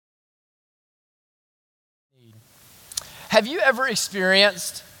Have you ever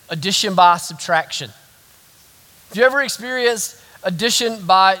experienced addition by subtraction? Have you ever experienced addition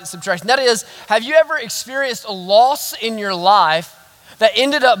by subtraction? That is, have you ever experienced a loss in your life that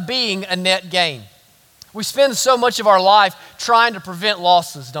ended up being a net gain? We spend so much of our life trying to prevent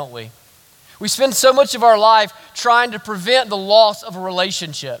losses, don't we? We spend so much of our life trying to prevent the loss of a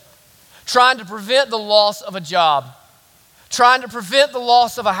relationship, trying to prevent the loss of a job, trying to prevent the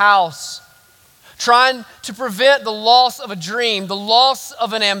loss of a house, trying to prevent the loss of a dream, the loss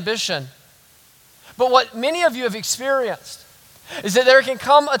of an ambition. But what many of you have experienced is that there can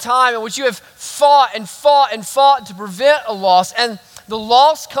come a time in which you have fought and fought and fought to prevent a loss, and the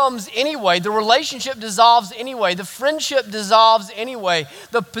loss comes anyway. The relationship dissolves anyway. The friendship dissolves anyway.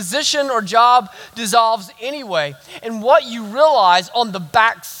 The position or job dissolves anyway. And what you realize on the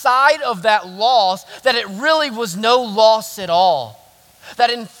backside of that loss, that it really was no loss at all.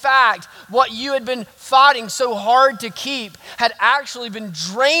 That in fact, what you had been fighting so hard to keep had actually been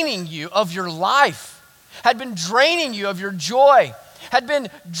draining you of your life, had been draining you of your joy, had been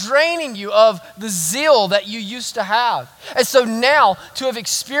draining you of the zeal that you used to have. And so now, to have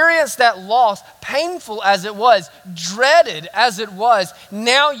experienced that loss, painful as it was, dreaded as it was,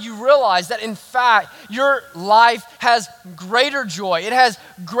 now you realize that in fact, your life has greater joy, it has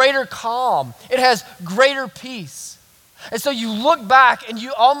greater calm, it has greater peace. And so you look back and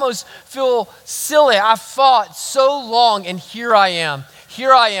you almost feel silly. I fought so long and here I am.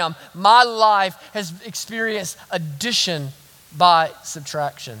 Here I am. My life has experienced addition by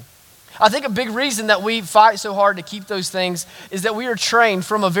subtraction. I think a big reason that we fight so hard to keep those things is that we are trained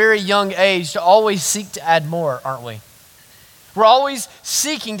from a very young age to always seek to add more, aren't we? We're always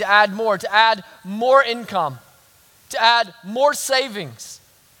seeking to add more income, to add more savings,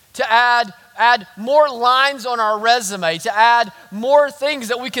 to add more lines on our resume, to add more things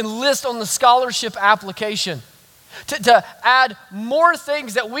that we can list on the scholarship application, to add more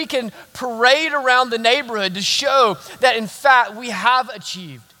things that we can parade around the neighborhood to show that in fact we have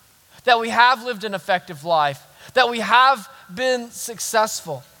achieved, that we have lived an effective life, that we have been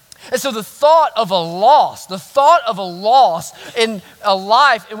successful. And so the thought of a loss in a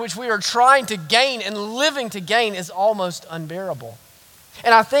life in which we are trying to gain and living to gain is almost unbearable.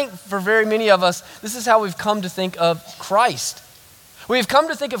 And I think for very many of us, this is how we've come to think of Christ. We've come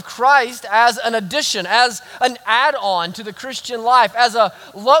to think of Christ as an addition, as an add-on to the Christian life, as a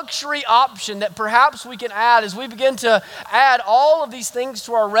luxury option that perhaps we can add as we begin to add all of these things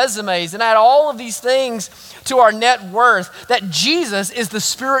to our resumes and add all of these things to our net worth, that Jesus is the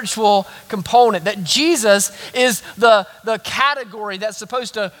spiritual component, that Jesus is the category that's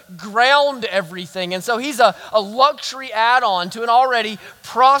supposed to ground everything. And so he's a luxury add-on to an already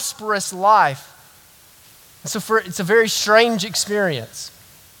prosperous life. So it's a very strange experience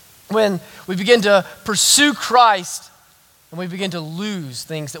when we begin to pursue Christ and we begin to lose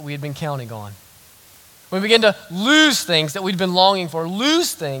things that we had been counting on. We begin to lose things that we'd been longing for,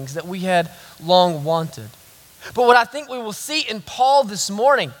 lose things that we had long wanted. But what I think we will see in Paul this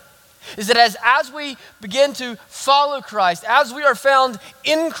morning is that as we begin to follow Christ, as we are found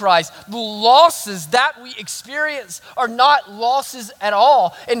in Christ, the losses that we experience are not losses at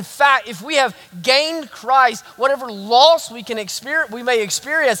all. In fact, if we have gained Christ, whatever loss we may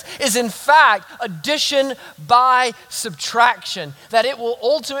experience is in fact addition by subtraction, that it will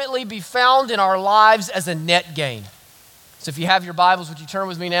ultimately be found in our lives as a net gain. So if you have your Bibles, would you turn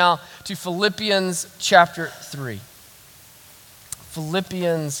with me now to Philippians chapter 3.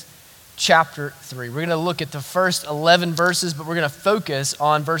 Philippians chapter 3. We're going to look at the first 11 verses, but we're going to focus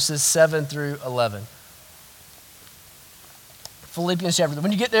on verses 7 through 11. Philippians chapter 3.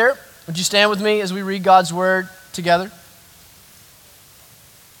 When you get there, would you stand with me as we read God's word together?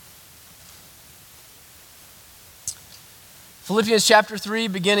 Philippians chapter 3,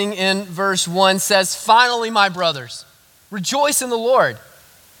 beginning in verse 1, says, "Finally, my brothers, rejoice in the Lord.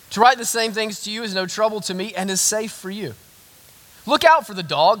 To write the same things to you is no trouble to me and is safe for you. Look out for the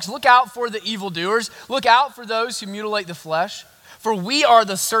dogs, look out for the evildoers, look out for those who mutilate the flesh. For we are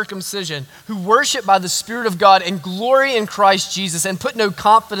the circumcision who worship by the Spirit of God and glory in Christ Jesus and put no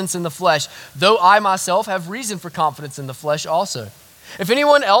confidence in the flesh, though I myself have reason for confidence in the flesh also. If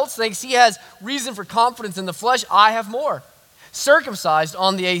anyone else thinks he has reason for confidence in the flesh, I have more. Circumcised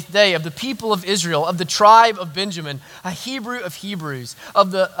on the 8th day, of the people of Israel, of the tribe of Benjamin, a Hebrew of Hebrews,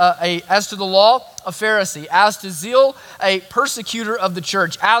 as to the law, a Pharisee, as to zeal, a persecutor of the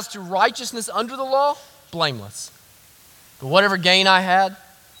church, as to righteousness under the law, blameless. But whatever gain I had,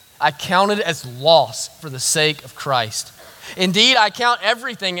 I counted as loss for the sake of Christ. Indeed, I count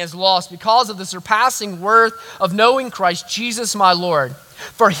everything as loss because of the surpassing worth of knowing Christ Jesus my Lord.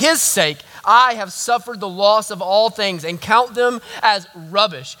 For his sake, I have suffered the loss of all things and count them as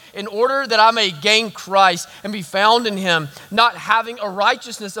rubbish, in order that I may gain Christ and be found in him, not having a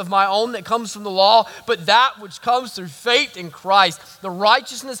righteousness of my own that comes from the law, but that which comes through faith in Christ, the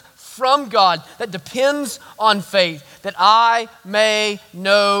righteousness from God that depends on faith, that I may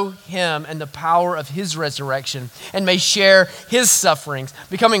know him and the power of his resurrection and may share his sufferings,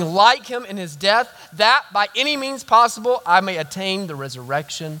 becoming like him in his death, that by any means possible I may attain the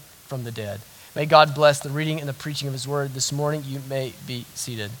resurrection from the dead. May God bless the reading and the preaching of his word this morning. You may be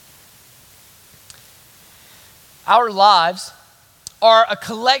seated. Our lives are a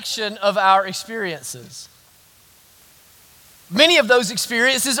collection of our experiences. Many of those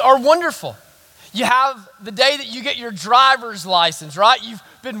experiences are wonderful. You have the day that you get your driver's license, right? You've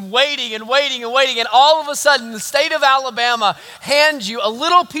been waiting and waiting and waiting, and all of a sudden the state of Alabama hands you a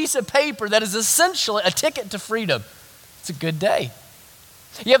little piece of paper that is essentially a ticket to freedom. It's a good day.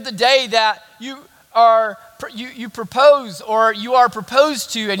 You have the day that you propose or you are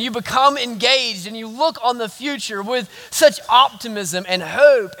proposed to, and you become engaged, and you look on the future with such optimism and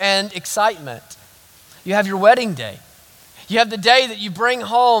hope and excitement. You have your wedding day. You have the day that you bring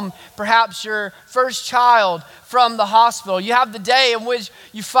home perhaps your first child from the hospital. You have the day in which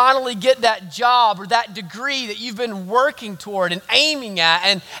you finally get that job or that degree that you've been working toward and aiming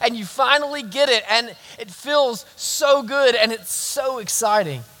at, and you finally get it, and it feels so good and it's so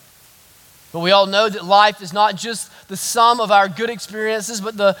exciting. But we all know that life is not just the sum of our good experiences,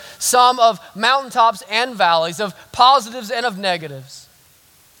 but the sum of mountaintops and valleys, of positives and of negatives.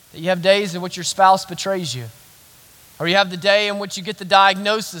 That you have days in which your spouse betrays you. Or you have the day in which you get the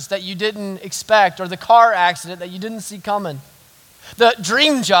diagnosis that you didn't expect, or the car accident that you didn't see coming. The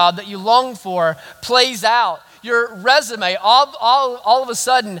dream job that you longed for plays out. Your resume all of a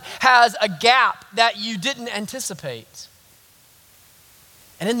sudden has a gap that you didn't anticipate.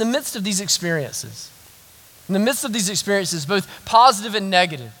 And in the midst of these experiences, both positive and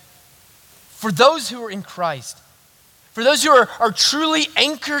negative, for those who are in Christ, for those who are truly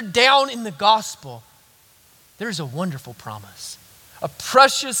anchored down in the gospel, there's a wonderful promise, a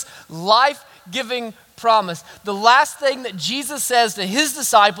precious, life-giving promise. The last thing that Jesus says to his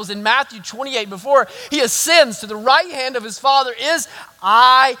disciples in Matthew 28 before he ascends to the right hand of his Father is,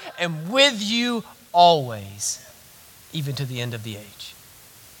 I am with you always, even to the end of the age.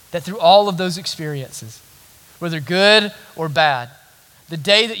 That through all of those experiences, whether good or bad, the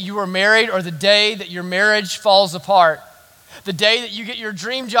day that you are married or the day that your marriage falls apart, the day that you get your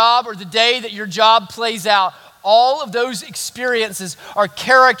dream job or the day that your job plays out, all of those experiences are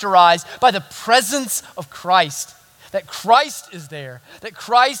characterized by the presence of Christ. That Christ is there, that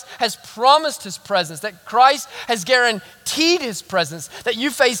Christ has promised his presence, that Christ has guaranteed his presence, that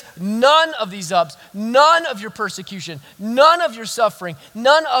you face none of these ups, none of your persecution, none of your suffering,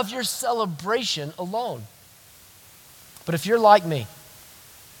 none of your celebration alone. But if you're like me,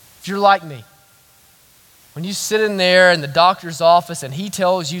 when you sit in there in the doctor's office and he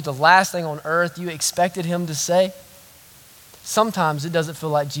tells you the last thing on earth you expected him to say, sometimes it doesn't feel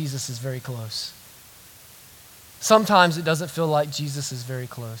like Jesus is very close. Sometimes it doesn't feel like Jesus is very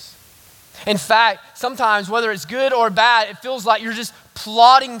close. In fact, sometimes whether it's good or bad, it feels like you're just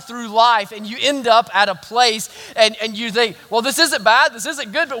plodding through life and you end up at a place and you think, well, this isn't bad, this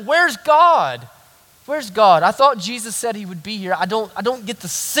isn't good, but where's God? Where's God? I thought Jesus said he would be here. I don't get the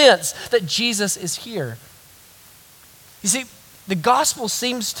sense that Jesus is here. You see, the gospel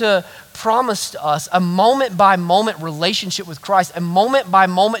seems to promise to us a moment-by-moment relationship with Christ, a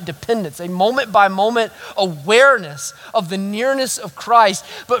moment-by-moment dependence, a moment-by-moment awareness of the nearness of Christ.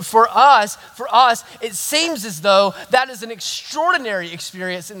 But for us, it seems as though that is an extraordinary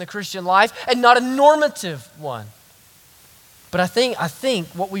experience in the Christian life and not a normative one. But I think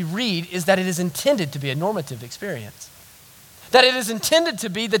what we read is that it is intended to be a normative experience. That it is intended to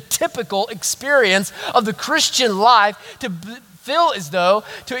be the typical experience of the Christian life, to feel as though,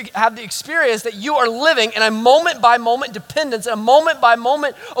 to have the experience that you are living in a moment-by-moment dependence, a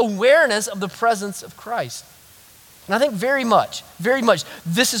moment-by-moment awareness of the presence of Christ. And I think very much,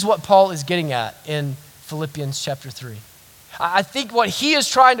 this is what Paul is getting at in Philippians chapter 3. I think what he is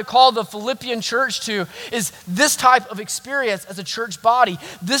trying to call the Philippian church to is this type of experience as a church body,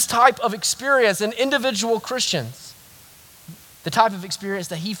 this type of experience in individual Christians. The type of experience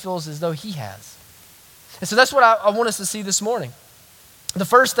that he feels as though he has. And so that's what I want us to see this morning. The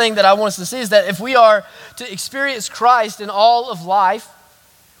first thing that I want us to see is that if we are to experience Christ in all of life,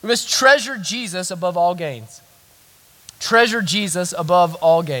 we must treasure Jesus above all gains. Treasure Jesus above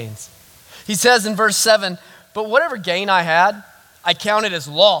all gains. He says in verse 7, but whatever gain I had, I counted as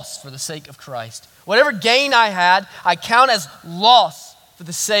loss for the sake of Christ. Whatever gain I had, I count as loss for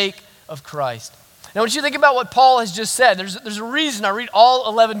the sake of Christ. Now, I want you to think about what Paul has just said. There's a reason I read all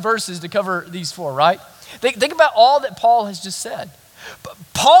 11 verses to cover these four, right? Think about all that Paul has just said.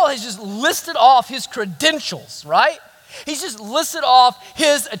 Paul has just listed off his credentials, right? He's just listed off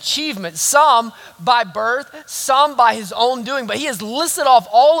his achievements, some by birth, some by his own doing, but he has listed off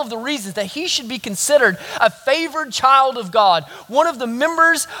all of the reasons that he should be considered a favored child of God, one of the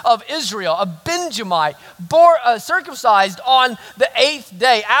members of Israel, a Benjamite, circumcised on the 8th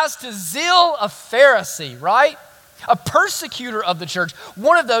day, as to zeal a Pharisee, right? A persecutor of the church,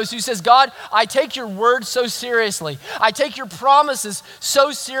 one of those who says, God, I take your word so seriously. I take your promises so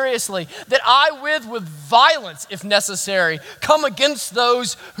seriously that I with violence, if necessary, come against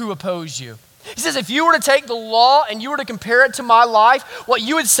those who oppose you. He says, if you were to take the law and you were to compare it to my life, what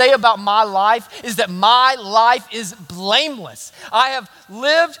you would say about my life is that my life is blameless. I have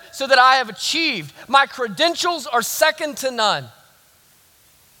lived so that I have achieved. My credentials are second to none.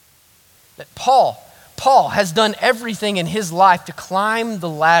 That Paul has done everything in his life to climb the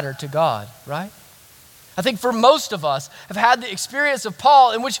ladder to God, right? I think for most of us have had the experience of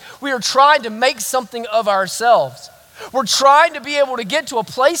Paul in which we are trying to make something of ourselves. We're trying to be able to get to a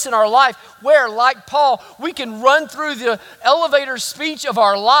place in our life where, like Paul, we can run through the elevator speech of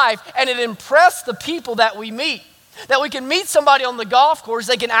our life and it impress the people that we meet. That we can meet somebody on the golf course,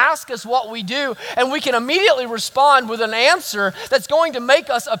 they can ask us what we do, and we can immediately respond with an answer that's going to make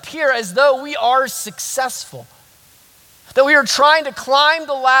us appear as though we are successful. That we are trying to climb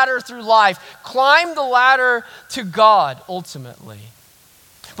the ladder through life, climb the ladder to God ultimately.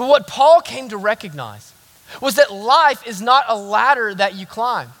 But what Paul came to recognize was that life is not a ladder that you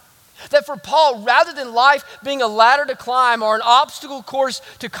climb. That for Paul, rather than life being a ladder to climb or an obstacle course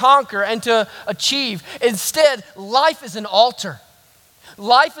to conquer and to achieve, instead, life is an altar.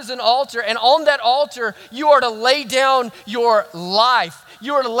 Life is an altar, and on that altar, you are to lay down your life.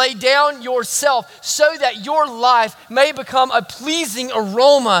 You are to lay down yourself so that your life may become a pleasing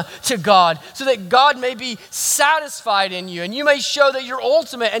aroma to God, so that God may be satisfied in you, and you may show that your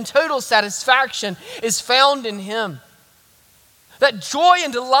ultimate and total satisfaction is found in Him. That joy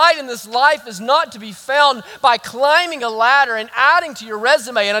and delight in this life is not to be found by climbing a ladder and adding to your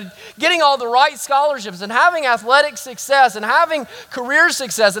resume and getting all the right scholarships and having athletic success and having career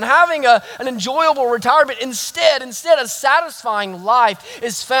success and having an enjoyable retirement. Instead, a satisfying life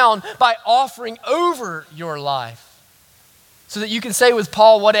is found by offering over your life. So that you can say with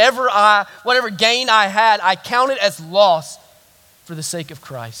Paul, whatever gain I had, I count it as loss for the sake of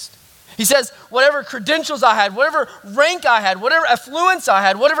Christ. He says, whatever credentials I had, whatever rank I had, whatever affluence I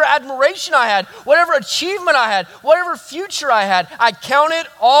had, whatever admiration I had, whatever achievement I had, whatever future I had, I count it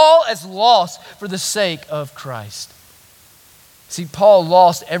all as loss for the sake of Christ. See, Paul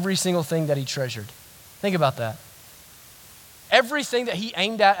lost every single thing that he treasured. Think about that. Everything that he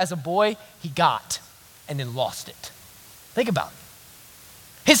aimed at as a boy, he got and then lost it. Think about it.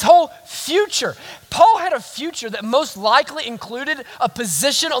 His whole future. Paul had a future that most likely included a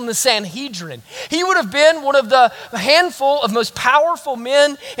position on the Sanhedrin. He would have been one of the handful of most powerful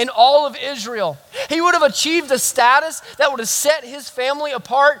men in all of Israel. He would have achieved a status that would have set his family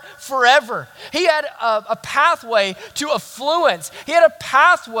apart forever. He had a pathway to affluence. He had a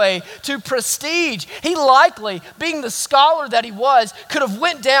pathway to prestige. He likely, being the scholar that he was, could have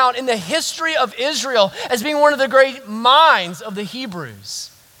went down in the history of Israel as being one of the great minds of the Hebrews.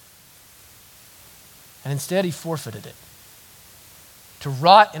 And instead, he forfeited it to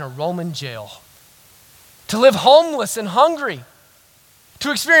rot in a Roman jail, to live homeless and hungry,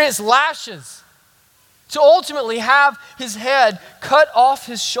 to experience lashes, to ultimately have his head cut off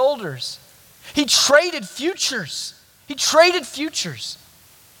his shoulders. He traded futures.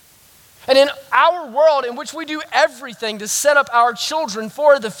 And in our world in which we do everything to set up our children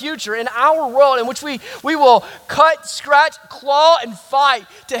for the future, in our world in which we will cut, scratch, claw, and fight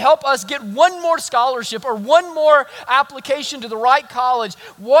to help us get one more scholarship or one more application to the right college,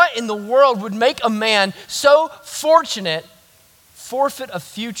 what in the world would make a man so fortunate forfeit a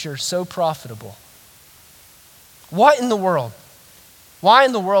future so profitable? What in the world? Why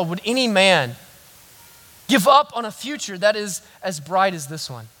in the world would any man give up on a future that is as bright as this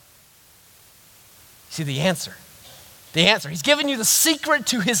one? See, the answer. He's given you the secret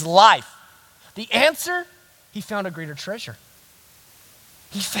to his life. The answer, he found a greater treasure.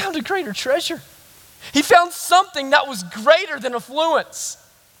 He found something that was greater than affluence.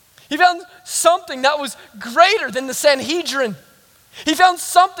 He found something that was greater than the Sanhedrin. He found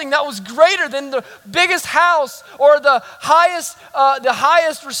something that was greater than the biggest house or the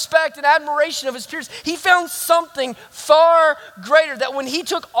highest respect and admiration of his peers. He found something far greater, that when he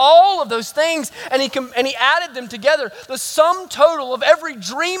took all of those things and he added them together, the sum total of every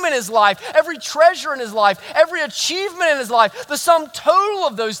dream in his life, every treasure in his life, every achievement in his life, the sum total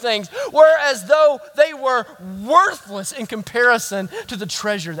of those things were as though they were worthless in comparison to the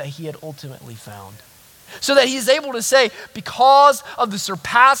treasure that he had ultimately found. So that he's able to say, because of the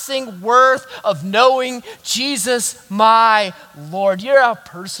surpassing worth of knowing Jesus, my Lord. You know how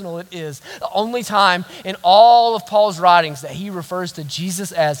personal it is. The only time in all of Paul's writings that he refers to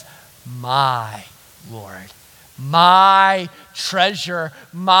Jesus as my Lord, my treasure,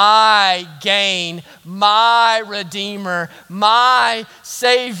 my gain, my Redeemer, my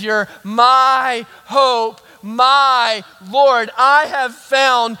Savior, my hope, my Lord. I have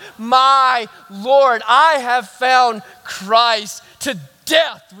found my Lord. I have found Christ, to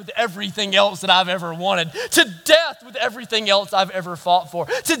death with everything else that I've ever wanted, to death with everything else I've ever fought for,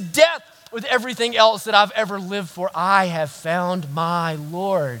 to death with everything else that I've ever lived for. I have found my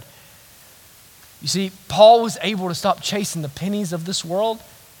Lord. You see, Paul was able to stop chasing the pennies of this world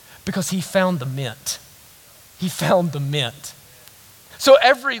because he found the mint. He found the mint. So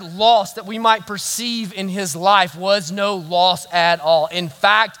every loss that we might perceive in his life was no loss at all. In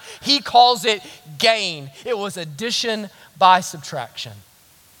fact, he calls it gain. It was addition by subtraction.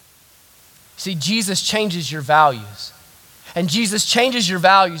 See, Jesus changes your values. And Jesus changes your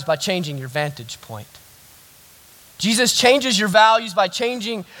values by changing your vantage point. Jesus changes your values by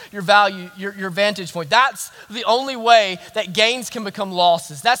changing your vantage point. That's the only way that gains can become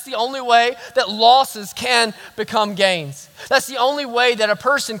losses. That's the only way that losses can become gains. That's the only way that a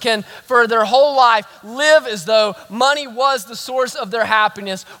person can, for their whole life, live as though money was the source of their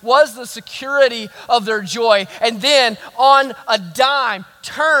happiness, was the security of their joy, and then on a dime,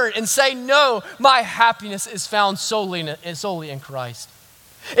 turn and say, no, my happiness is found solely in Christ.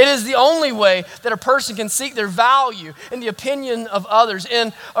 It is the only way that a person can seek their value in the opinion of others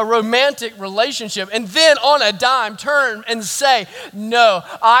in a romantic relationship, and then on a dime turn and say, no,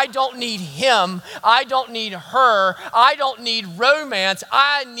 I don't need him, I don't need her, I don't need romance,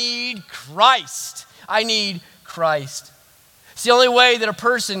 I need Christ. I need Christ. It's the only way that a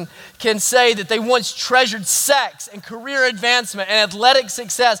person can say that they once treasured sex and career advancement and athletic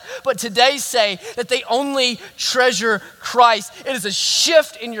success, but today say that they only treasure Christ. It is a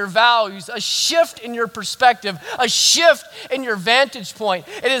shift in your values, a shift in your perspective, a shift in your vantage point.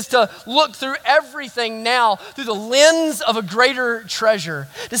 It is to look through everything now through the lens of a greater treasure,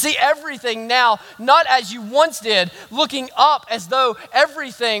 to see everything now not as you once did, looking up as though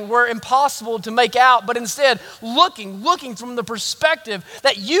everything were impossible to make out, but instead looking from the perspective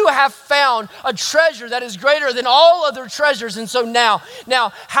that you have found a treasure that is greater than all other treasures. And so now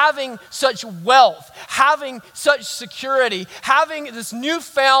having such wealth, having such security, having this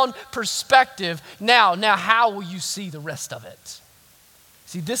newfound perspective, now how will you see the rest of it?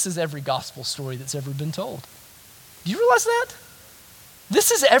 See, this is every gospel story that's ever been told. Do you realize that?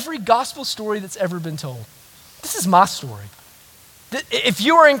 This is every gospel story that's ever been told. This is my story. If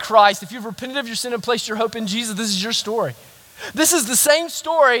you are in Christ, if you've repented of your sin and placed your hope in Jesus, this is your story. This is the same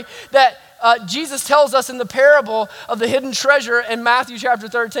story that Jesus tells us in the parable of the hidden treasure in Matthew chapter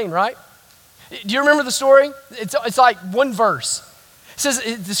 13, right? Do you remember the story? It's like one verse.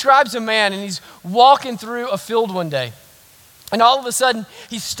 It describes a man, and he's walking through a field one day, and all of a sudden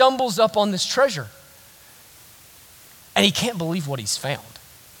he stumbles up on this treasure, and he can't believe what he's found.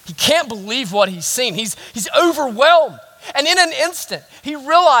 He can't believe what he's seen. He's overwhelmed. And in an instant, he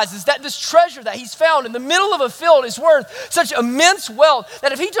realizes that this treasure that he's found in the middle of a field is worth such immense wealth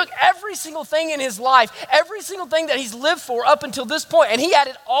that if he took every single thing in his life, every single thing that he's lived for up until this point, and he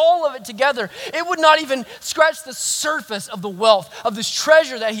added all of it together, it would not even scratch the surface of the wealth of this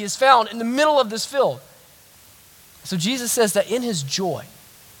treasure that he has found in the middle of this field. So Jesus says that in his joy,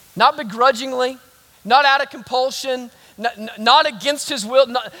 not begrudgingly, not out of compulsion, not against his will,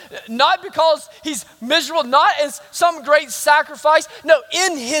 not because he's miserable, not as some great sacrifice. No,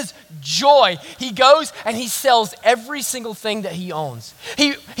 in his joy, he goes and he sells every single thing that he owns.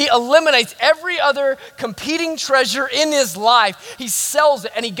 He eliminates every other competing treasure in his life. He sells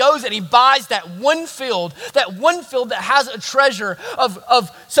it and he goes and he buys that one field that has a treasure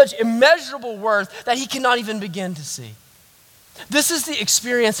of such immeasurable worth that he cannot even begin to see. This is the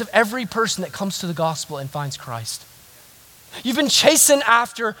experience of every person that comes to the gospel and finds Christ. You've been chasing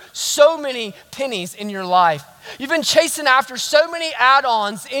after so many pennies in your life. You've been chasing after so many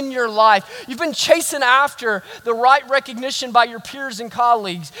add-ons in your life. You've been chasing after the right recognition by your peers and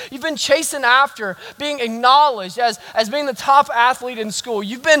colleagues. You've been chasing after being acknowledged as being the top athlete in school.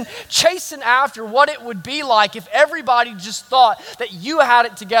 You've been chasing after what it would be like if everybody just thought that you had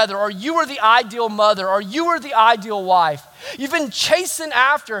it together, or you were the ideal mother, or you were the ideal wife. You've been chasing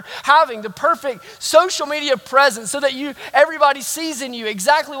after having the perfect social media presence so that everybody sees in you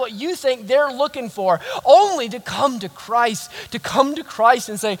exactly what you think they're looking for, only to come to Christ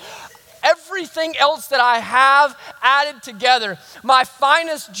and say, everything else that I have added together, my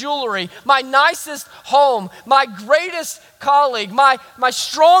finest jewelry, my nicest home, my greatest colleague, my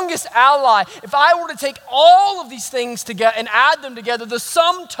strongest ally, if I were to take all of these things together and add them together, the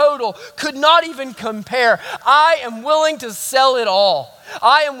sum total could not even compare. I am willing to sell it all.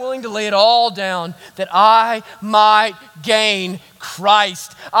 I am willing to lay it all down that I might gain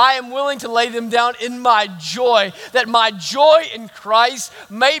Christ. I am willing to lay them down in my joy, that my joy in Christ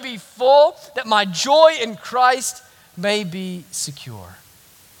may be full, that my joy in Christ may be secure.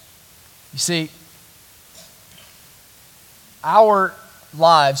 You see, our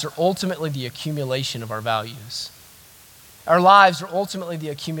lives are ultimately the accumulation of our values. Our lives are ultimately the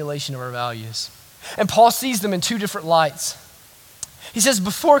accumulation of our values. And Paul sees them in two different lights. He says,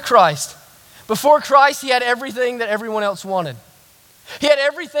 before Christ, he had everything that everyone else wanted. He had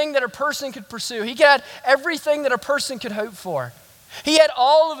everything that a person could pursue. He had everything that a person could hope for. He had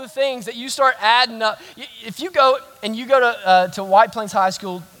all of the things that you start adding up. If you go to White Plains High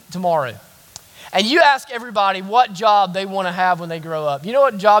School tomorrow, and you ask everybody what job they want to have when they grow up, you know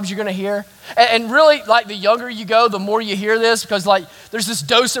what jobs you're going to hear? And really, like, the younger you go, the more you hear this, because like there's this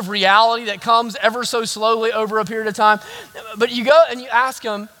dose of reality that comes ever so slowly over a period of time. But you go and you ask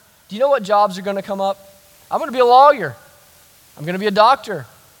them, do you know what jobs are going to come up? I'm going to be a lawyer. I'm going to be a doctor.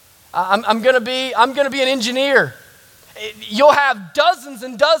 I'm going to be an engineer. You'll have dozens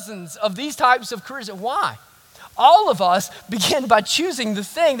and dozens of these types of careers. Why? All of us begin by choosing the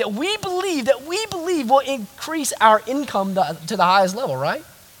thing that we believe will increase our income to the highest level, right?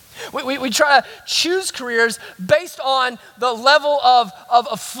 We try to choose careers based on the level of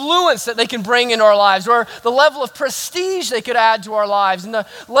affluence that they can bring into our lives, or the level of prestige they could add to our lives, and the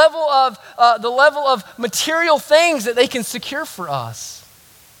level of material things that they can secure for us.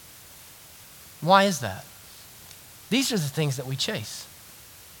 Why is that? These are the things that we chase.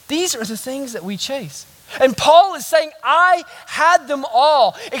 These are the things that we chase. And Paul is saying, I had them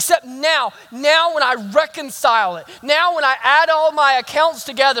all, except now when I reconcile it, now when I add all my accounts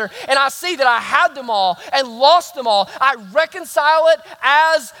together and I see that I had them all and lost them all, I reconcile it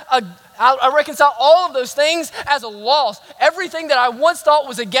I reconcile all of those things as a loss. Everything that I once thought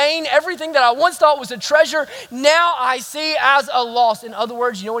was a gain, everything that I once thought was a treasure, now I see as a loss. In other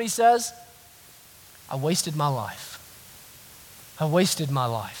words, you know what he says? I wasted my life. I wasted my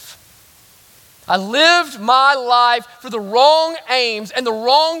life. I lived my life for the wrong aims and the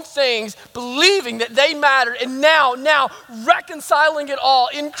wrong things, believing that they mattered. And now, reconciling it all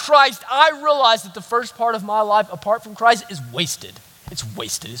in Christ, I realize that the first part of my life apart from Christ is wasted. It's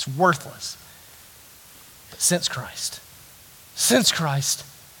wasted. It's worthless. But since Christ,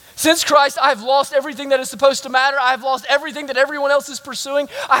 I have lost everything that is supposed to matter. I have lost everything that everyone else is pursuing.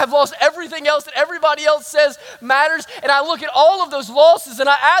 I have lost everything else that everybody else says matters. And I look at all of those losses and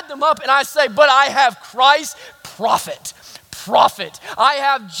I add them up and I say, but I have Christ, profit. I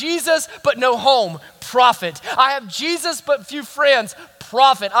have Jesus, but no home, profit. I have Jesus, but few friends,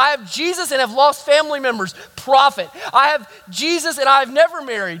 profit. I have Jesus and have lost family members, profit. I have Jesus and I have never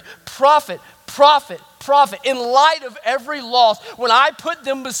married, profit. In light of every loss, when I put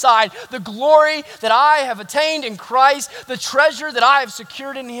them beside the glory that I have attained in Christ, the treasure that I have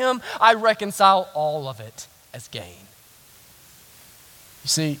secured in Him, I reconcile all of it as gain. You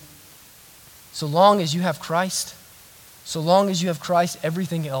see, so long as you have Christ,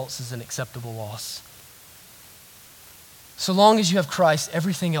 everything else is an acceptable loss. So long as you have Christ,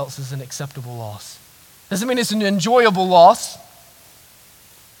 everything else is an acceptable loss. Doesn't mean it's an enjoyable loss,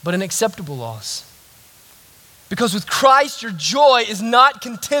 but an acceptable loss. Because with Christ, your joy is not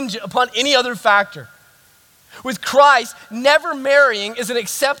contingent upon any other factor. With Christ, never marrying is an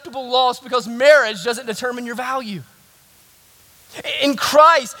acceptable loss because marriage doesn't determine your value. In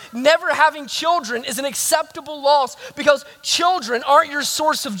Christ, never having children is an acceptable loss because children aren't your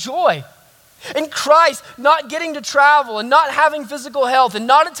source of joy. In Christ, not getting to travel and not having physical health and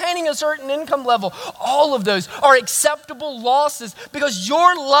not attaining a certain income level, all of those are acceptable losses because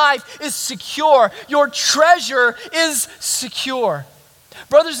your life is secure. Your treasure is secure.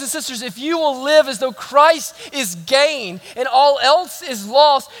 Brothers and sisters, if you will live as though Christ is gain and all else is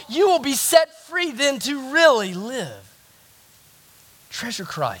lost, you will be set free then to really live. Treasure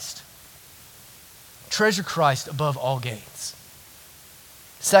Christ. Treasure Christ above all gains.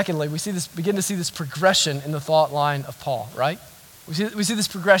 Secondly, we begin to see this progression in the thought line of Paul, right? We see this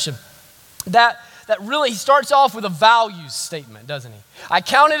progression. That really, he starts off with a values statement, doesn't he? I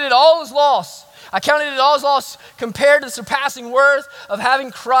counted it all as loss. I counted it all as loss compared to the surpassing worth of having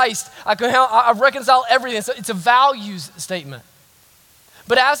Christ. I've reconciled everything. So it's a values statement.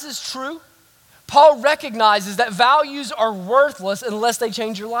 But as is true, Paul recognizes that values are worthless unless they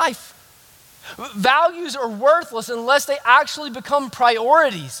change your life. Values are worthless unless they actually become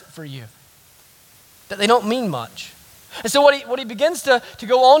priorities for you, that they don't mean much. And so what he begins to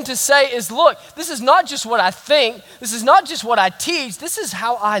go on to say is, look, this is not just what I think, this is not just what I teach, this is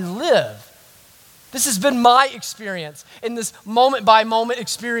how I live. This has been my experience in this moment-by-moment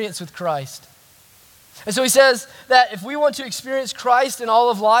experience with Christ. And so he says that if we want to experience Christ in all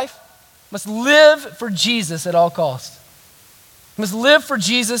of life, we must live for Jesus at all costs. We must live for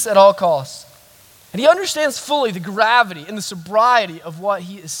Jesus at all costs. And he understands fully the gravity and the sobriety of what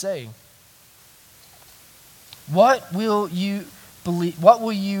he is saying. What will you believe? What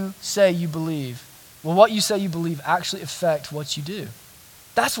will you say you believe? Will what you say you believe actually affect what you do?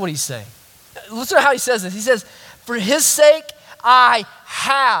 That's what he's saying. Listen to how he says this. He says, for his sake, I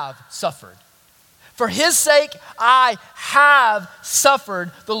have suffered. For his sake, I have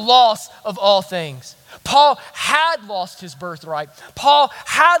suffered the loss of all things. Paul had lost his birthright. Paul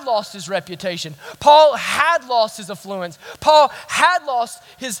had lost his reputation. Paul had lost his affluence. Paul had lost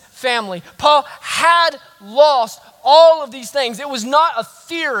his family. Paul had lost all of these things. It was not a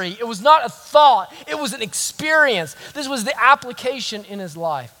theory. It was not a thought. It was an experience. This was the application in his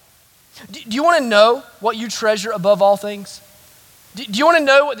life. Do you want to know what you treasure above all things? Do you want to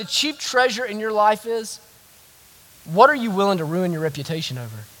know what the chief treasure in your life is? What are you willing to ruin your reputation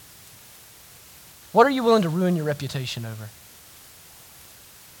over? What are you willing to ruin your reputation over?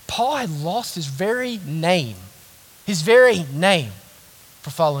 Paul had lost his very name for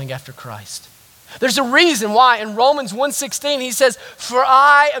following after Christ. There's a reason why in Romans 1:16 he says, for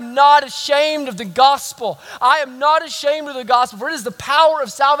I am not ashamed of the gospel. I am not ashamed of the gospel, for it is the power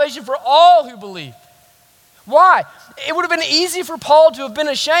of salvation for all who believe. Why? It would have been easy for Paul to have been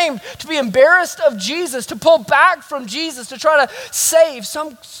ashamed, to be embarrassed of Jesus, to pull back from Jesus, to try to save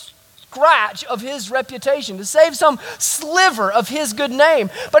some scratch of his reputation, to save some sliver of his good name.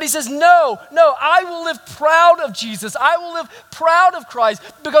 But he says, no, I will live proud of Jesus. I will live proud of Christ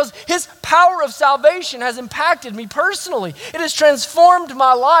because his power of salvation has impacted me personally. It has transformed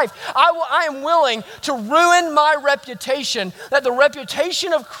my life. I am willing to ruin my reputation that the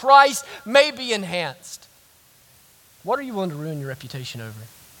reputation of Christ may be enhanced. What are you willing to ruin your reputation over?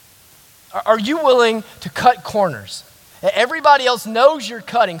 Are you willing to cut corners? Everybody else knows you're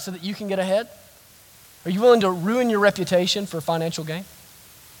cutting so that you can get ahead? Are you willing to ruin your reputation for financial gain?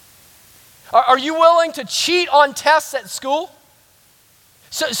 Are you willing to cheat on tests at school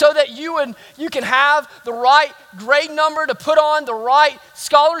so that you can have the right grade number to put on the right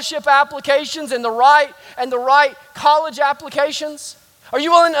scholarship applications and the right college applications? Are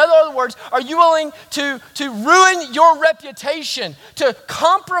you willing, in other words, are you willing to ruin your reputation, to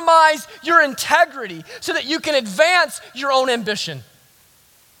compromise your integrity so that you can advance your own ambition?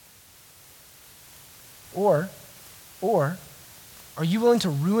 Or are you willing to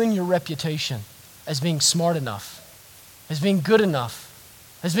ruin your reputation as being smart enough, as being good enough,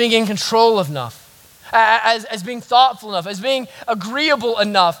 as being in control enough, as being thoughtful enough, as being agreeable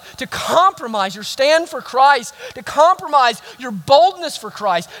enough to compromise your stand for Christ, to compromise your boldness for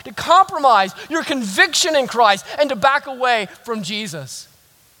Christ, to compromise your conviction in Christ, and to back away from Jesus?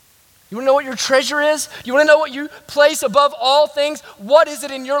 You want to know what your treasure is? You want to know what you place above all things? What is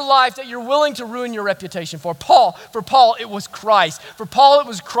it in your life that you're willing to ruin your reputation for? For Paul, it was Christ. For Paul, it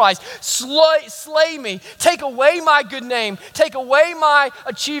was Christ. Slay me. Take away my good name. Take away my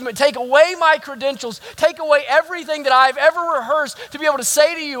achievement. Take away my credentials. Take away everything that I've ever rehearsed to be able to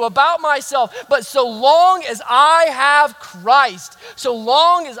say to you about myself. But so long as I have Christ,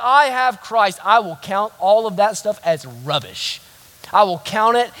 I will count all of that stuff as rubbish. I will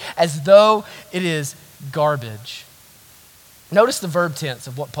count it as though it is garbage. Notice the verb tense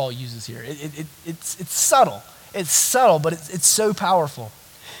of what Paul uses here. It's subtle. It's subtle, but it's so powerful.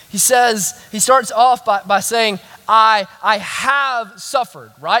 He starts off by saying, I have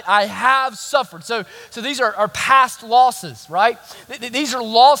suffered, right? I have suffered. So these are past losses, right? These are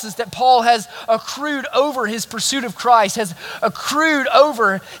losses that Paul has accrued over his pursuit of Christ, has accrued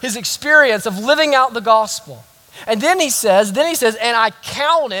over his experience of living out the gospel. And then he says, and I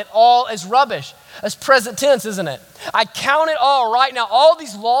count it all as rubbish. That's present tense, isn't it? I count it all right now. All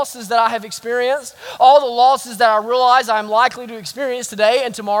these losses that I have experienced, all the losses that I realize I'm likely to experience today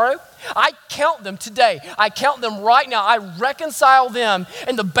and tomorrow, I count them today. I count them right now. I reconcile them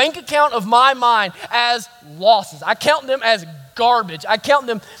in the bank account of my mind as losses. I count them as garbage. I count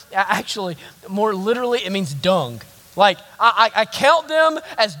them, actually, more literally, it means dung. Like, I count them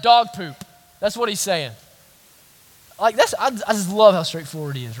as dog poop. That's what he's saying. Like, I just love how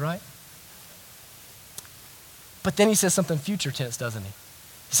straightforward he is, right? But then he says something future tense, doesn't he?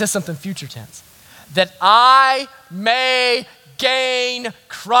 He says something future tense. That I may gain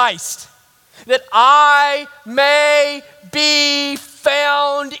Christ. That I may be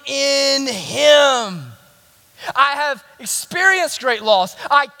found in him. I have experienced great loss.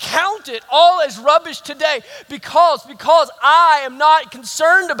 I count it all as rubbish today because I am not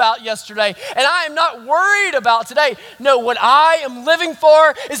concerned about yesterday and I am not worried about today. No, what I am living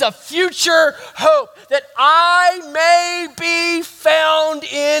for is a future hope that I may be found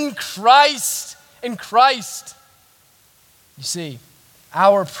in Christ. In Christ. You see,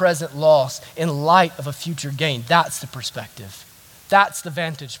 our present loss in light of a future gain, that's the perspective. That's the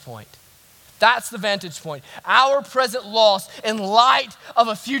vantage point. That's the vantage point. Our present loss in light of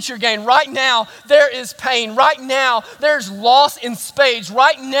a future gain. Right now, there is pain. Right now, there's loss in spades.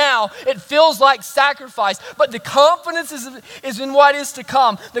 Right now, it feels like sacrifice. But the confidence is in what is to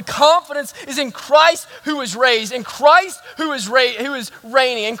come. The confidence is in Christ who is raised, in Christ who is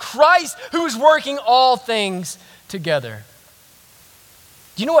reigning, in Christ who is working all things together.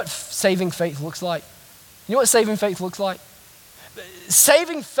 Do you know what saving faith looks like? You know what saving faith looks like?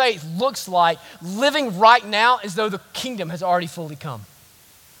 Saving faith looks like living right now as though the kingdom has already fully come.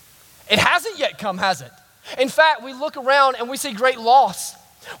 It hasn't yet come, has it? In fact, we look around and we see great loss.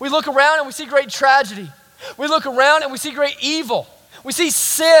 We look around and we see great tragedy. We look around and we see great evil. We see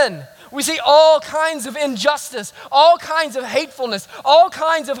sin. We see all kinds of injustice, all kinds of hatefulness, all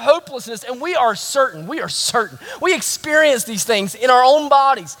kinds of hopelessness, and we are certain. We experience these things in our own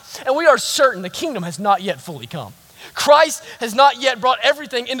bodies, and we are certain the kingdom has not yet fully come. Christ has not yet brought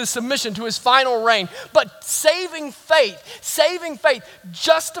everything into submission to his final reign. But saving faith,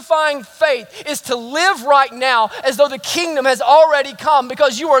 justifying faith is to live right now as though the kingdom has already come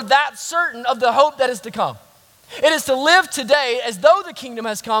because you are that certain of the hope that is to come. It is to live today as though the kingdom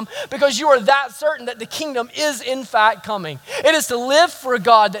has come because you are that certain that the kingdom is in fact coming. It is to live for a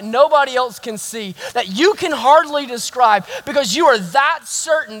God that nobody else can see, that you can hardly describe because you are that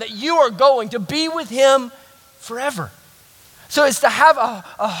certain that you are going to be with him forever. So it's to have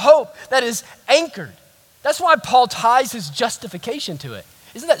a hope that is anchored. That's why Paul ties his justification to it.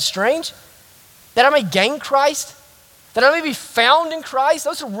 Isn't that strange? That I may gain Christ, that I may be found in Christ.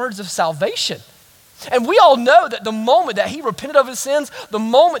 Those are words of salvation. And we all know that the moment that he repented of his sins, the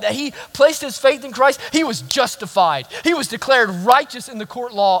moment that he placed his faith in Christ, he was justified. He was declared righteous in the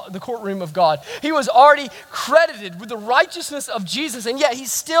courtroom of God. He was already credited with the righteousness of Jesus, and yet he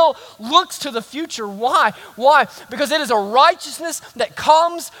still looks to the future. Why? Why? Because it is a righteousness that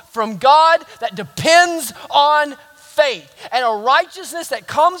comes from God that depends on faith. And a righteousness that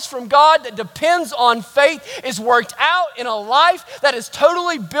comes from God that depends on faith is worked out in a life that is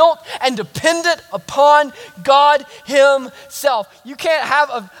totally built and dependent upon God himself. You can't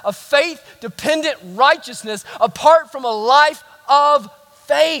have a faith-dependent righteousness apart from a life of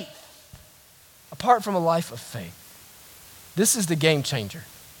faith. Apart from a life of faith. This is the game changer.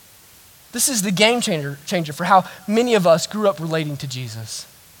 This is the game changer for how many of us grew up relating to Jesus.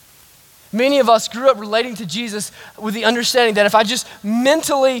 Many of us grew up relating to Jesus with the understanding that if I just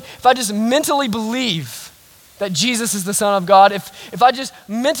mentally believe that Jesus is the Son of God, if I just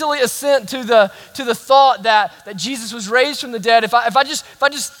mentally assent to the thought that Jesus was raised from the dead, if I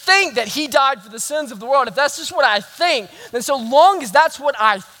just think that he died for the sins of the world, if that's just what I think, then so long as that's what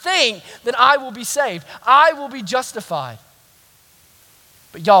I think, then I will be saved. I will be justified.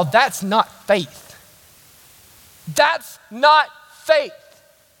 But y'all, that's not faith. That's not faith.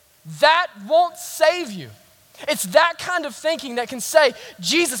 That won't save you. It's that kind of thinking that can say,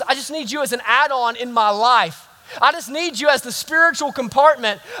 Jesus, I just need you as an add-on in my life. I just need you as the spiritual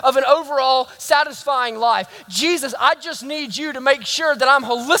compartment of an overall satisfying life. Jesus, I just need you to make sure that I'm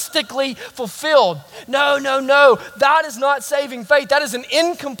holistically fulfilled. No. That is not saving faith. That is an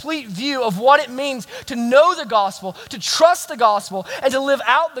incomplete view of what it means to know the gospel, to trust the gospel, and to live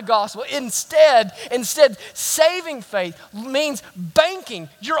out the gospel. Instead, saving faith means banking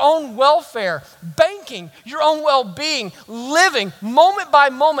your own welfare, banking your own well-being, living moment by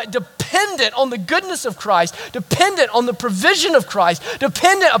moment, dependent on the goodness of Christ, dependent on the provision of Christ,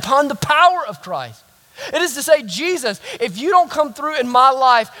 dependent upon the power of Christ. It is to say, Jesus, if you don't come through in my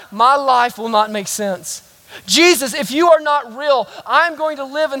life will not make sense. Jesus, if you are not real, I'm going to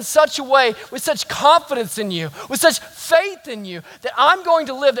live in such a way with such confidence in you, with such faith in you, that I'm going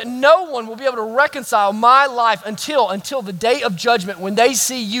to live that no one will be able to reconcile my life until the day of judgment when they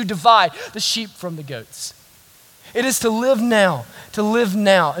see you divide the sheep from the goats. It is to live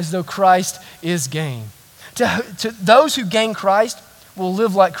now as though Christ is gain. To those who gain Christ will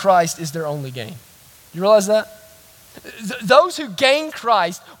live like Christ is their only gain. You realize that? Those who gain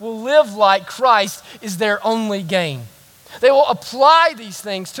Christ will live like Christ is their only gain. They will apply these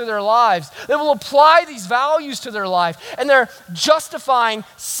things to their lives. They will apply these values to their life. And their justifying,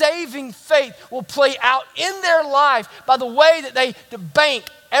 saving faith will play out in their life by the way that they bank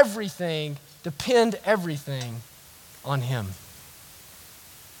everything, depend everything on Him.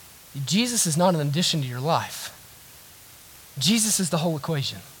 Jesus is not an addition to your life. Jesus is the whole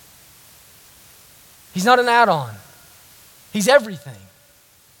equation. He's not an add-on. He's everything.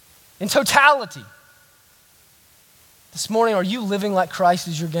 In totality. This morning, are you living like Christ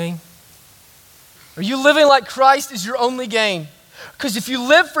is your gain? Are you living like Christ is your only gain? Because if you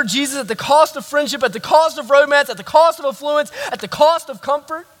live for Jesus at the cost of friendship, at the cost of romance, at the cost of affluence, at the cost of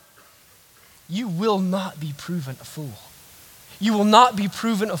comfort, you will not be proven a fool. You will not be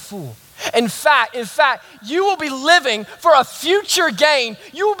proven a fool. In fact, you will be living for a future gain.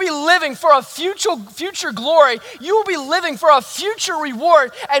 You will be living for a future glory. You will be living for a future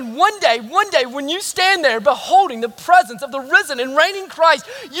reward. And one day, when you stand there beholding the presence of the risen and reigning Christ,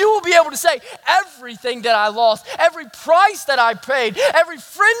 you will be able to say, everything that I lost, every price that I paid, every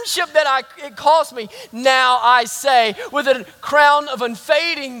friendship that it cost me, now I say with a crown of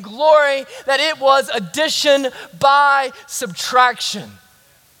unfading glory that it was addition by subtraction.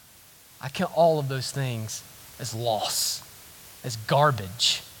 I count all of those things as loss, as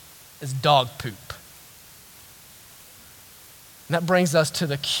garbage, as dog poop. And that brings us to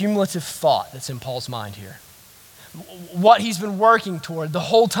the cumulative thought that's in Paul's mind here. What he's been working toward the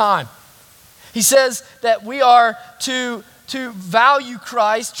whole time. He says that we are to value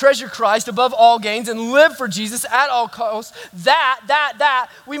Christ, treasure Christ above all gains, and live for Jesus at all costs, that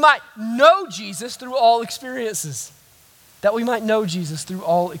we might know Jesus through all experiences. That we might know Jesus through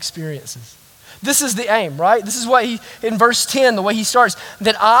all experiences. This is the aim, right? This is what in verse 10, the way he starts,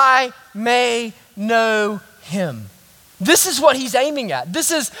 that I may know Him. This is what he's aiming at.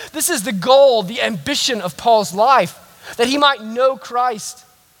 This is the goal, the ambition of Paul's life, that he might know Christ.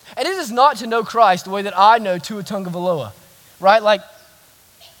 And it is not to know Christ the way that I know Tua Tagovailoa, right? Like,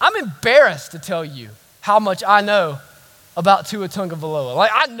 I'm embarrassed to tell you how much I know about Tua Tagovailoa.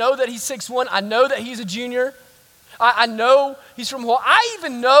 Like, I know that he's 6'1". I know that he's a junior. I know he's from Hawaii. I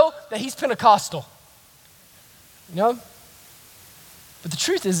even know that he's Pentecostal. You know? But the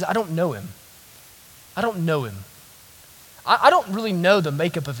truth is, I don't know him. I don't know him. I don't really know the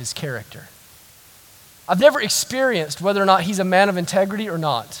makeup of his character. I've never experienced whether or not he's a man of integrity or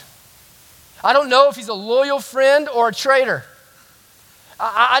not. I don't know if he's a loyal friend or a traitor.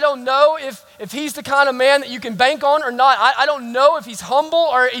 I don't know if he's the kind of man that you can bank on or not. I don't know if he's humble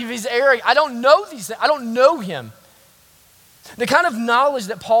or if he's arrogant. I don't know these things. I don't know him. The kind of knowledge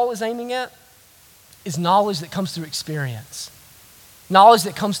that Paul is aiming at is knowledge that comes through experience. Knowledge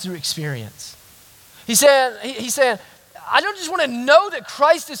that comes through experience. He's saying, I don't just want to know that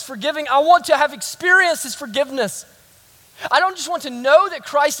Christ is forgiving. I want to have experienced His forgiveness. I don't just want to know that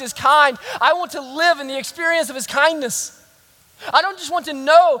Christ is kind. I want to live in the experience of His kindness. I don't just want to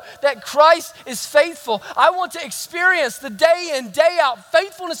know that Christ is faithful. I want to experience the day in, day out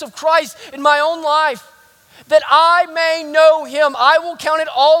faithfulness of Christ in my own life. That I may know Him. I will count it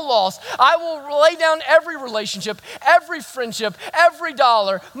all loss. I will lay down every relationship, every friendship, every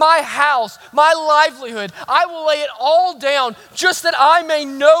dollar, my house, my livelihood. I will lay it all down just that I may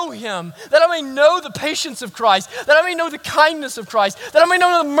know Him, that I may know the patience of Christ, that I may know the kindness of Christ, that I may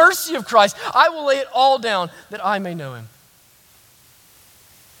know the mercy of Christ. I will lay it all down that I may know Him.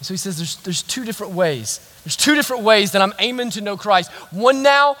 And so he says there's two different ways. There's two different ways that I'm aiming to know Christ. One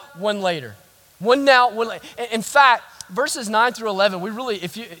now, one later. One now, one later. In fact, verses 9 through 11,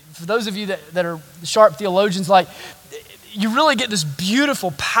 for those of you that are sharp theologians, like, you really get this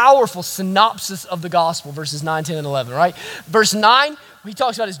beautiful, powerful synopsis of the gospel, verses 9, 10, and 11, right? Verse 9, he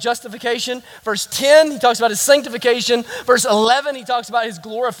talks about his justification. Verse 10, he talks about his sanctification. Verse 11, he talks about his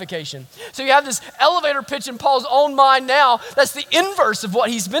glorification. So you have this elevator pitch in Paul's own mind now. That's the inverse of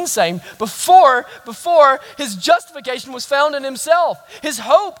what he's been saying. Before his justification was found in himself. His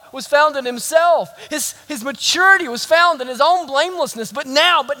hope was found in himself. His maturity was found in his own blamelessness. But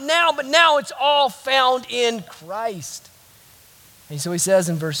now, it's all found in Christ. And so he says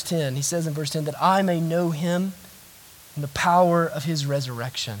in verse 10, that I may know him in the power of his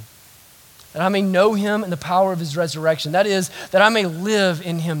resurrection. That I may know him in the power of his resurrection. That is, that I may live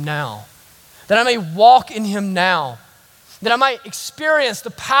in him now. That I may walk in him now. That I might experience the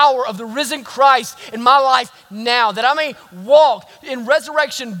power of the risen Christ in my life now. That I may walk in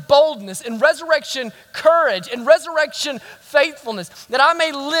resurrection boldness, in resurrection courage, in resurrection faithfulness. That I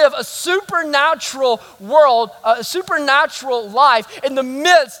may live a supernatural world, a supernatural life in the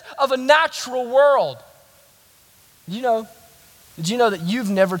midst of a natural world. Did you know that you've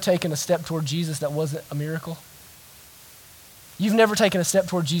never taken a step toward Jesus that wasn't a miracle? You've never taken a step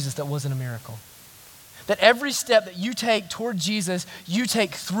toward Jesus that wasn't a miracle. That every step that you take toward Jesus, you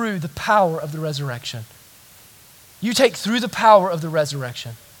take through the power of the resurrection. You take through the power of the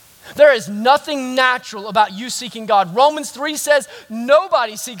resurrection. There is nothing natural about you seeking God. Romans 3 says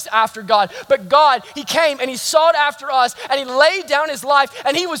nobody seeks after God, but God, he came and he sought after us and he laid down his life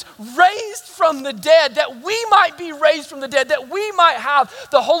and he was raised from the dead that we might be raised from the dead, that we might have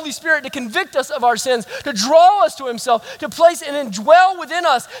the Holy Spirit to convict us of our sins, to draw us to himself, to place and indwell within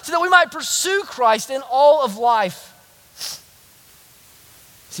us so that we might pursue Christ in all of life.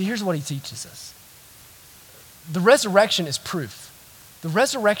 See, here's what he teaches us. The resurrection is proof. The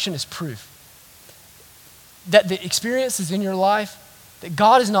resurrection is proof that the experiences in your life, that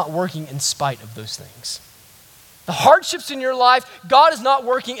God is not working in spite of those things. The hardships in your life, God is not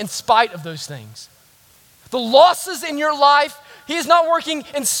working in spite of those things. The losses in your life, he is not working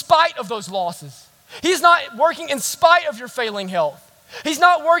in spite of those losses. He is not working in spite of your failing health. He's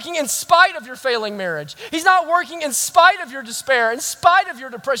not working in spite of your failing marriage. He's not working in spite of your despair, in spite of your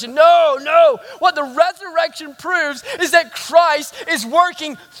depression. No. What the resurrection proves is that Christ is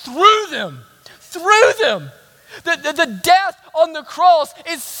working through them. Through them. The death on the cross,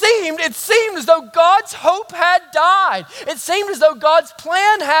 it seemed as though God's hope had died. It seemed as though God's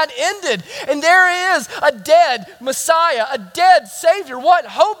plan had ended. And there is a dead Messiah, a dead Savior. What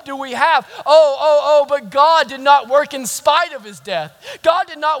hope do we have? But God did not work in spite of his death. God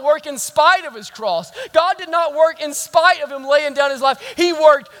did not work in spite of his cross. God did not work in spite of him laying down his life. He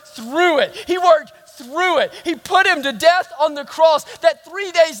worked through it. He worked through it. He put him to death on the cross that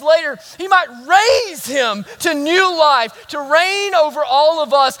 3 days later he might raise him to new life, to reign over all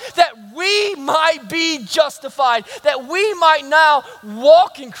of us, that we might be justified, that we might now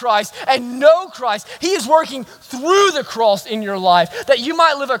walk in Christ and know Christ. He is working through the cross in your life, that you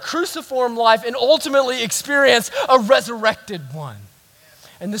might live a cruciform life and ultimately experience a resurrected one.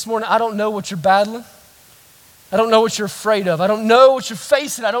 And this morning, I don't know what you're battling. I don't know what you're afraid of. I don't know what you're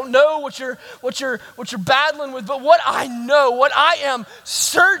facing. I don't know what you're battling with. But what I know, what I am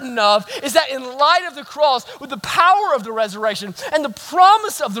certain of, is that in light of the cross, with the power of the resurrection and the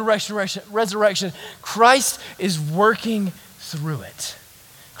promise of the resurrection, Christ is working through it.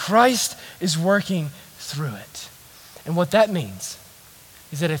 Christ is working through it. And what that means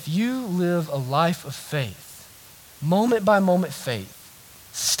is that if you live a life of faith, moment by moment faith,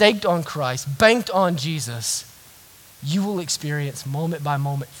 staked on Christ, banked on Jesus, you will experience moment by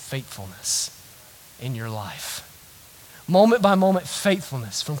moment faithfulness in your life. Moment by moment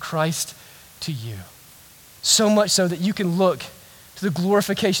faithfulness from Christ to you. So much so that you can look to the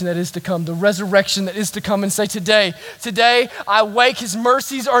glorification that is to come, the resurrection that is to come, and say, today I wake, his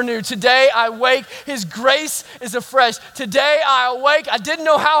mercies are new. Today I wake, his grace is afresh. Today I awake, I didn't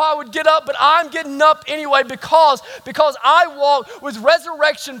know how I would get up, but I'm getting up anyway because I walk with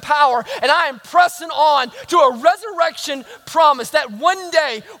resurrection power, and I am pressing on to a resurrection promise that one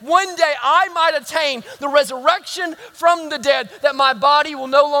day I might attain the resurrection from the dead, that my body will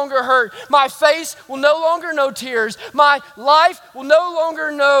no longer hurt, my face will no longer know tears, my life will no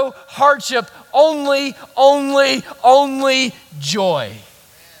longer know hardship, only joy.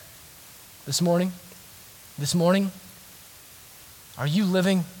 This morning, are you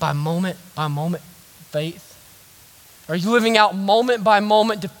living by moment faith? Are you living out moment by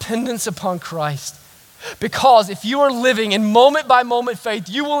moment dependence upon Christ? Because if you are living in moment by moment faith,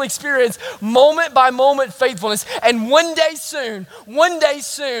 you will experience moment by moment faithfulness. And one day soon,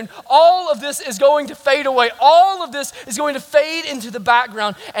 all of this is going to fade away. All of this is going to fade into the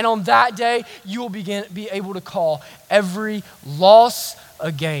background. And on that day, you will be able to call every loss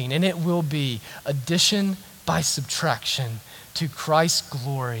a gain. And it will be addition by subtraction to Christ's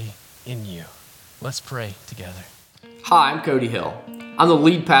glory in you. Let's pray together. Hi, I'm Cody Hill. I'm the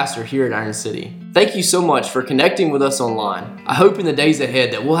lead pastor here at Iron City. Thank you so much for connecting with us online. I hope in the days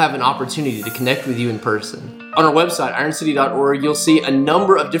ahead that we'll have an opportunity to connect with you in person. On our website, ironcity.org, you'll see a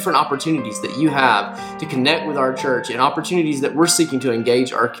number of different opportunities that you have to connect with our church and opportunities that we're seeking to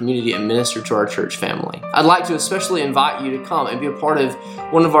engage our community and minister to our church family. I'd like to especially invite you to come and be a part of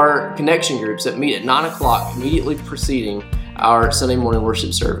one of our connection groups that meet at 9 o'clock immediately preceding our Sunday morning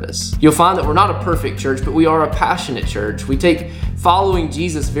worship service. You'll find that we're not a perfect church, but we are a passionate church. We take following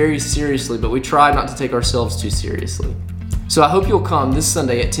Jesus very seriously, but we try not to take ourselves too seriously. So I hope you'll come this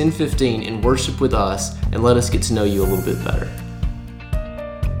Sunday at 10:15 and worship with us and let us get to know you a little bit better.